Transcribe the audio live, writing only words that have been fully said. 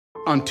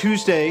On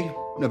Tuesday,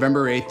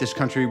 November 8th, this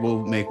country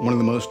will make one of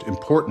the most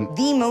important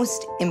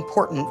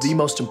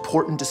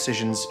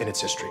decisions in its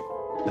history.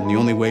 And the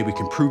only way we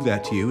can prove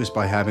that to you is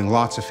by having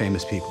lots of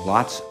famous people.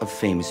 Lots of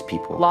famous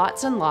people.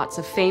 Lots and lots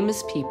of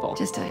famous people.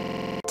 Just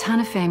a ton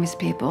of famous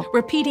people.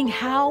 Repeating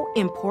how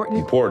important.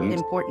 Important.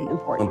 Important.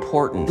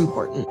 Important.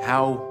 Important.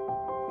 How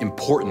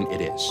important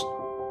it is.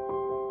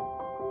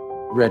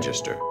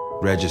 Register.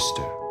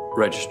 Register.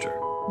 Register.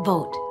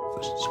 Vote.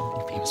 There's so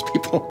many famous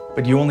people.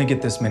 But you only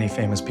get this many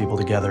famous people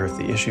together if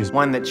the issue's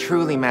one that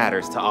truly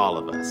matters to all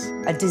of us.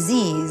 A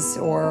disease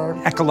or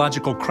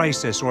ecological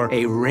crisis or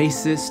a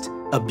racist,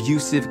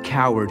 abusive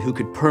coward who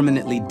could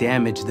permanently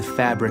damage the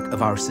fabric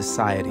of our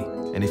society.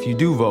 And if you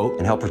do vote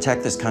and help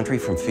protect this country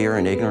from fear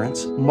and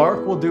ignorance,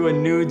 Mark will do a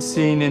nude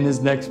scene in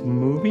his next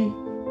movie?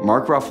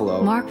 Mark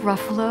Ruffalo. Mark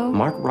Ruffalo?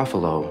 Mark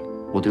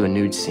Ruffalo will do a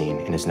nude scene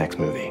in his next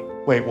movie.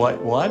 Wait,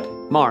 what?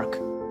 Mark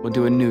will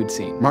do a nude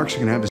scene. Mark's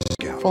gonna have his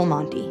scalp. Full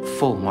Monty.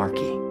 Full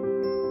Marky.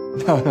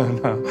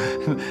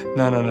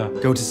 No.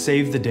 Go to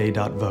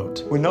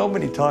savetheday.vote. When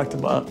nobody talked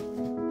about.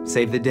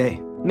 Save the day.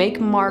 Make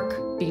Mark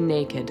be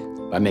naked.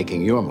 By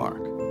making your mark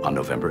on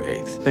November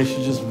 8th. They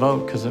should just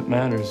vote because it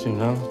matters, you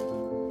know?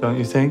 Don't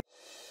you think?